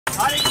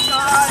I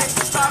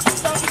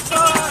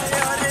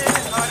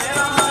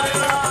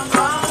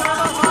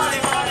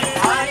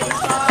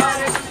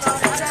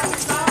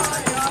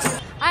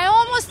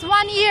almost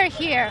 1 year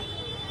here,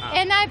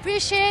 and I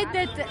appreciate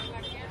that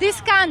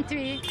this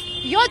country,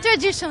 your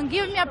tradition,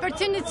 give me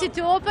opportunity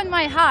to open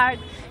my heart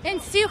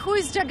and see who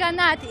is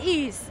Jagannath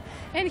is.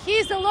 And he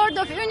is the Lord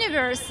of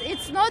Universe.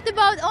 It's not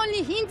about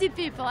only Hindi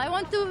people. I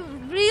want to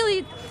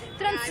really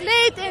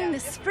translate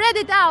and spread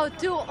it out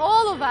to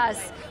all of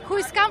us who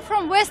is come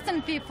from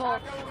Western people,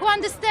 who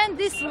understand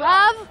this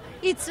love,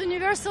 it's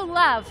universal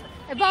love,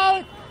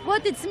 about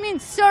what it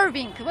means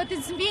serving, what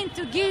it means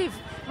to give,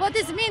 what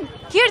it means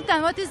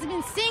Kirtan, what it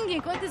means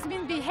singing, what it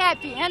means be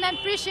happy. And I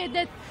appreciate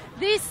that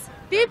these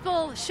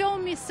people show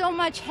me so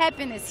much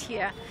happiness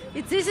here.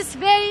 This is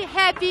very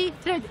happy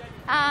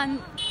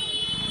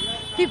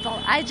people.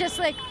 I just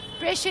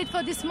appreciate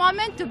for this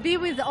moment to be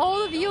with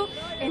all of you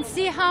and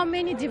see how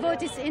many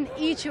devotees in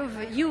each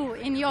of you,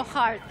 in your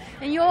heart.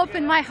 And you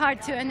open my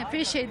heart too, and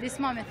appreciate this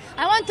moment.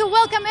 I want to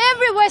welcome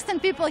every Western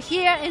people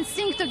here and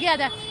sing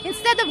together.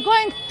 Instead of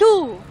going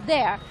to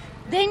there,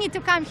 they need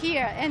to come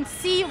here and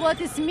see what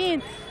it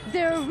means,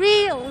 the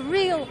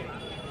real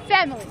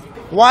family.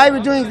 Why are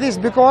we doing this?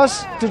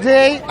 Because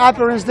today,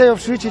 appearance day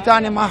of Sri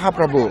Chaitanya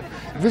Mahaprabhu.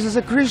 This is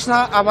a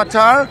Krishna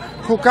avatar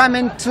who came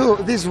into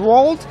this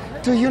world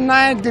to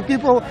unite the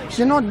people.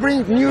 He not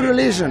bring new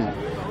religion,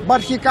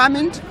 but he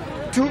coming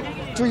to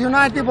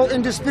unite people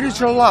into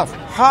spiritual love.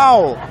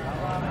 How?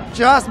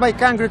 Just by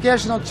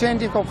congregational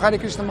chanting of Hare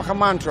Krishna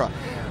Mahamantra.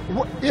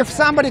 If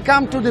somebody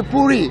come to the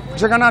Puri,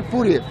 Jagannath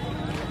Puri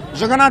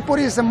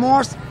is the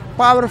most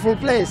powerful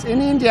place.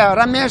 In India,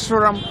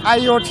 Rameshwaram,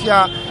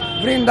 Ayodhya,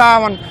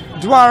 Vrindavan,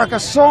 Dwarka,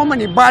 so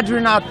many,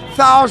 Badrinath,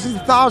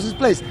 thousands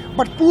places.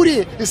 But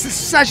Puri is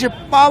such a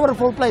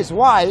powerful place.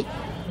 Why?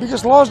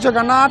 Because Lord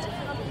Jagannath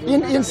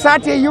in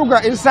Satya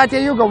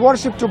Yuga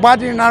worship to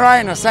Badri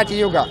Narayana, Satya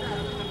Yuga.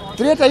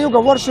 Treta Yuga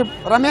worship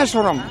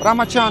Rameshwaram,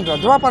 Ramachandra.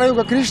 Dwapara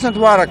Yuga, Krishna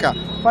Dwaraka.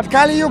 But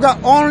Kali Yuga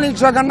only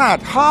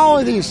Jagannath. How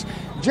it is?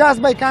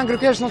 Just by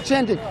congregational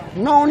chanting.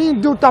 No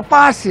need do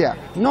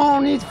tapasya, no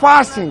need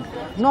fasting,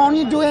 no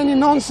need do any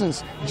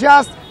nonsense.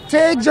 Just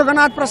take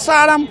Jagannath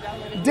Prasadam,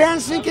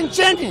 dancing and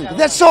chanting.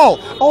 That's all.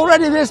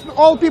 Already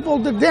all people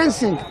do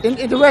dancing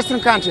in the Western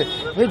country.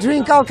 They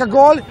drink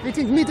alcohol,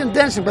 eating meat and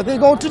dancing, but they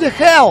go to the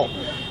hell.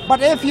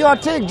 But if you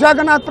take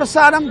Jagannath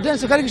Prasadam,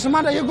 dancing Hare Krishna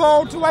Mantra, you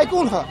go to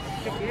Vaikuntha.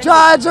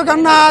 Jai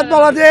Jagannath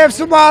Baladev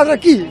Subhadra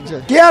ki.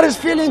 Here is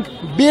feeling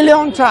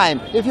billion time.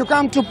 If you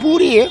come to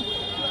Puri,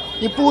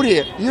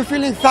 you're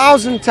feeling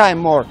 1,000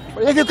 times more.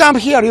 If you come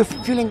here, you're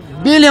feeling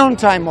billion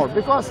times more.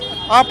 Because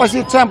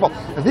opposite temple.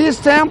 This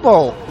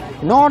temple,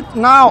 not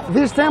now,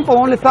 this temple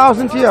only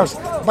 1,000 years.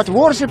 But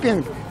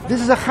worshipping,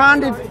 this is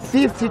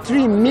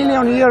 153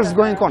 million years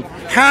going on.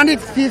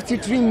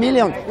 153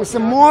 million is the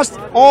most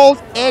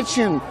old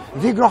ancient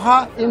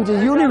vigraha in the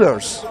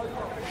universe.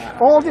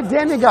 All the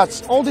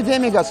demigods,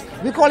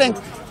 we call them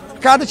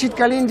Kadachit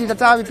Kalindi,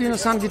 Tatavi Pino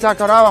Sangita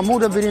Karava,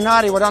 Muda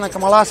Birinari, Vadana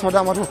Kamalas,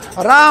 Madamatu,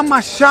 Rama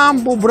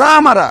Shambhu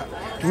Brahmara.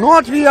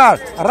 Not we are.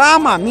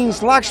 Rama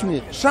means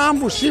Lakshmi,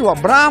 Shambhu Shiva,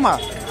 Brahma,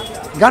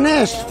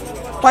 Ganesh,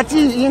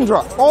 Pati,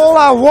 Indra. All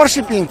are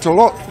worshipping to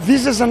Lord.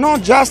 This is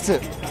not just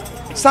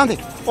something.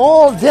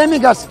 All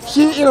demigods,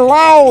 he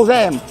allow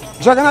them.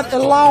 Jagannath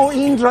allow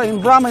Indra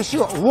and Brahma and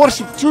Shiva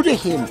worship to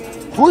him.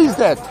 Who is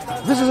that?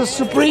 This is a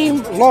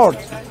supreme Lord.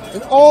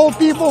 And all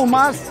people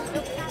must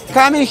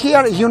come in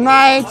here,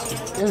 unite,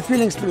 and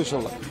feeling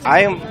spiritual.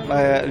 I am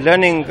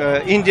learning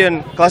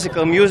Indian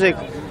classical music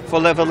for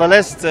the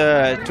last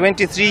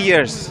 23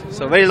 years,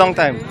 so very long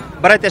time.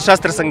 Bharatiya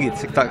Shastra Sangeet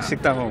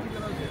सीखता हूँ.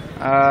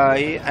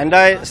 And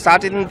I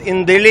started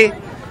in Delhi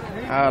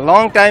a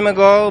long time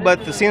ago,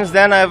 but since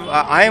then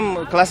I am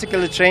a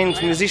classically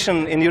trained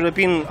musician in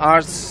European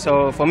arts,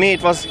 so for me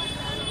it was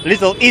a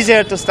little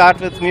easier to start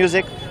with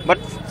music. But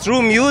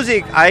through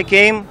music I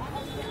came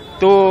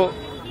to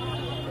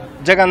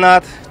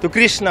Jagannath, to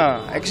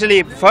Krishna.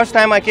 Actually, first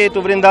time I came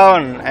to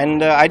Vrindavan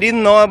and I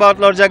didn't know about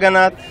Lord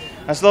Jagannath.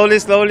 And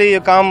slowly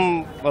you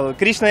come,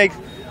 Krishna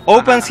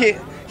opens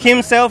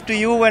himself to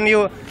you when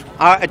you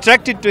are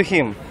attracted to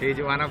him. He is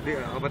one of the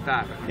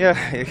avatars. Yeah,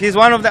 he's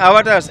one of the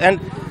avatars. And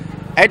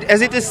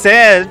as it is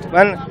said,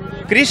 when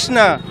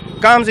Krishna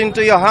comes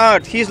into your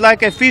heart, he's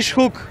like a fish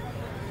hook.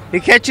 He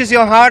catches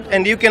your heart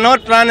and you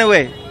cannot run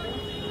away.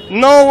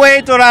 No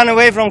way to run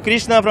away from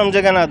Krishna, from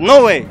Jagannath.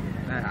 No way.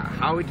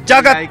 How it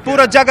Jagat, like,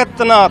 Pura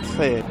Jagannath.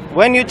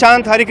 When you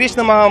chant Hare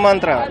Krishna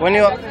Mahamantra, when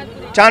you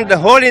chant the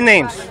holy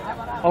names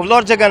of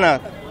Lord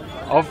Jagannath,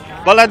 of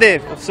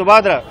Baladev, of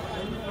Subhadra,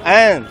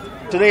 and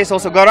today is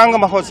also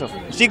Gauranga Mahotsav,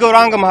 Sri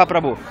Gauranga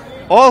Mahaprabhu,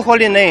 all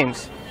holy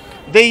names,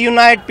 they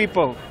unite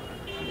people.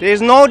 There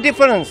is no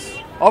difference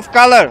of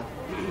color,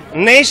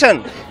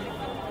 nation,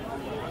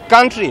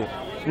 country,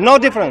 no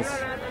difference.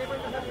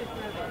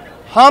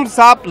 हम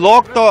सब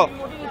लोग तो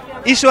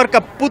ईश्वर का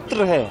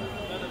पुत्र है,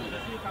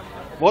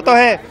 वो तो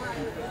है.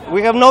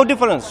 We have no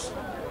difference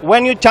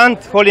when you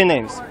chant holy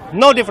names.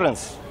 No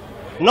difference,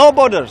 no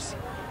borders,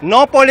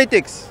 no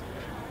politics.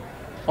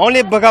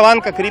 Only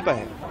Bhagavan ka kripa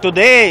hai.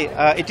 Today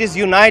it is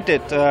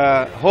united,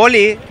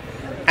 Holi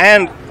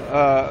and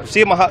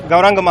Sri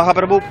Gauranga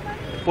Mahaprabhu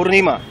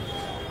Purnima.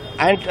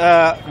 And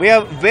we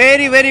are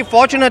very, very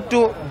fortunate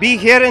to be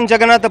here in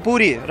Jagannath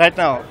Puri right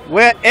now,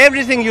 where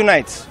everything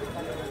unites.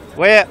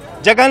 Where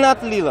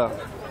Jagannath Lila,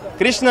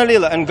 Krishna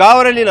Lila and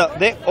Gaura Lila,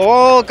 they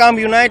all come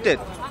united.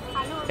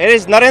 Here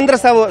is Narendra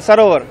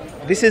Sarovar,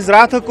 this is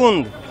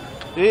Rathakund,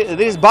 this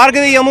is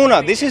Bhargavi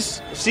Yamuna, this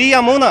is Sri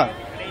Yamuna,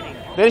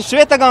 there is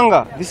Shweta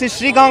Ganga, this is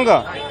Sri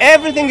Ganga.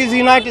 Everything is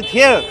united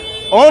here,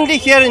 only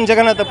here in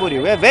Jagannath Puri.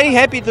 We are very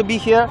happy to be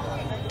here,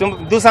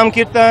 to do some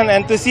Kirtan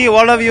and to see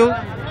all of you.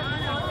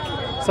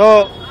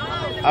 So,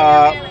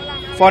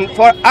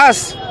 for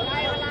us,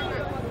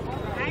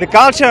 the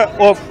culture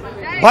of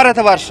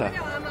Bharatavarsha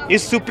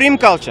is supreme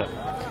culture.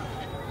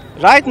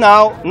 Right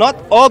now, not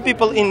all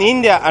people in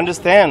India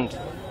understand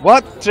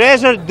what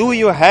treasure do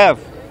you have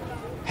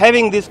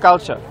having this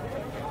culture.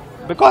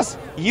 Because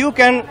you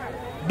can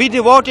be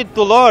devoted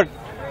to Lord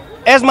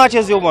as much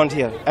as you want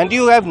here. And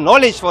you have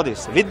knowledge for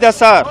this.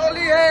 Vidyasar.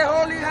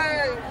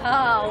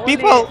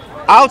 People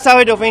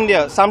outside of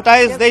India,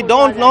 sometimes they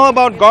don't know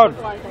about God.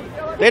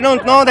 They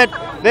don't know that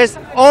there's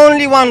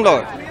only one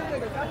Lord.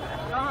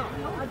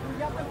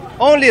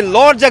 Only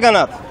Lord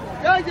Jagannath.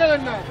 Jai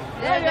Jagannath.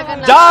 Jai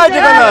Jagannath.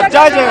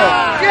 Jai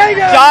Jagannath.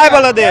 Jai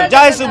Baladev.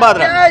 Jai Subhadra.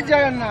 Jai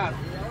Jagannath.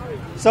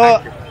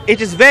 So it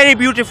is very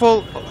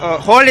beautiful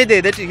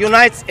holiday that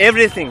unites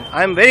everything.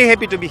 I am very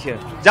happy to be here.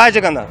 Jai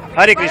Jagannath.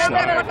 Hare Krishna.